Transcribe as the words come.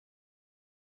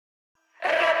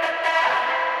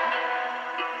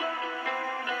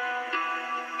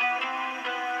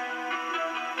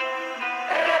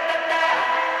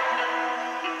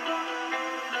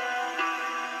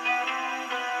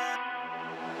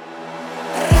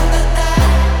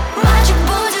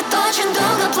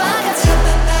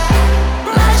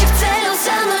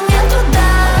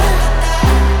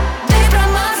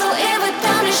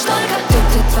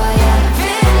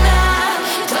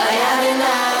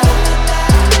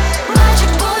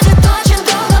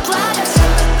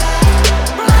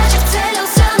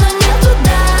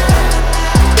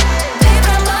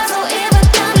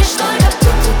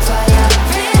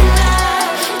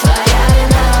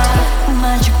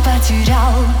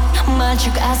потерял,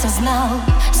 мальчик осознал.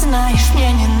 Знаешь,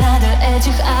 мне не надо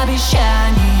этих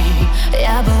обещаний.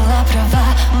 Я была права,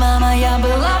 мама, я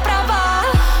была права.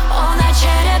 Он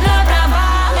очередной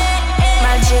провал.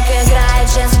 Мальчик играет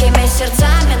женскими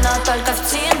сердцами, но только в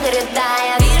Тиндере. Да,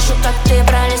 я вижу, как ты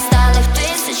пролистал их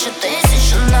тысячи,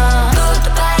 но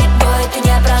goodbye, boy, ты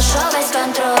не прошел весь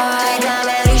контроль. Ты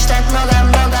говоришь так много,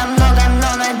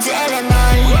 но на деле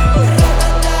ноль.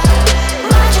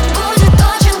 Мальчик будет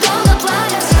очень долго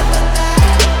плакать.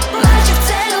 Мальчик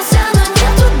целился, но не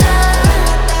туда.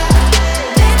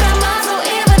 Ты промазал,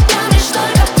 и в этом лишь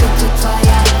только ты.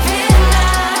 Твоя вина,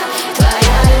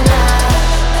 твоя вина.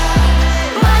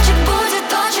 Мальчик будет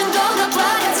очень долго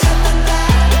плакать.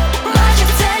 Мальчик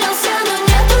целился, но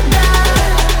не туда.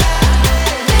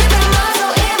 Ты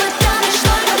промазал, и в этом лишь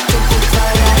только ты.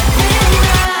 Твоя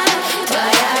вина,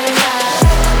 твоя вина.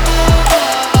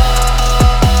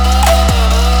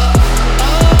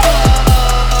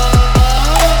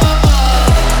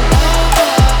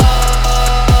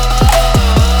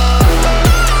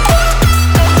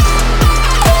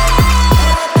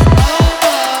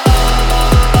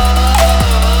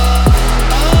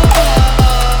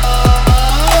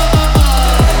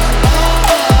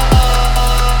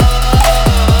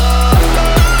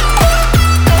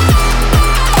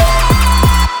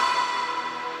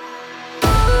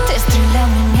 Ты стрелял в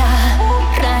меня,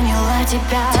 ранила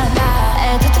тебя.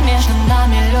 Этот между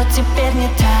нами лед теперь не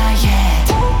тает.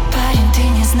 Парень, ты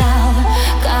не знаешь.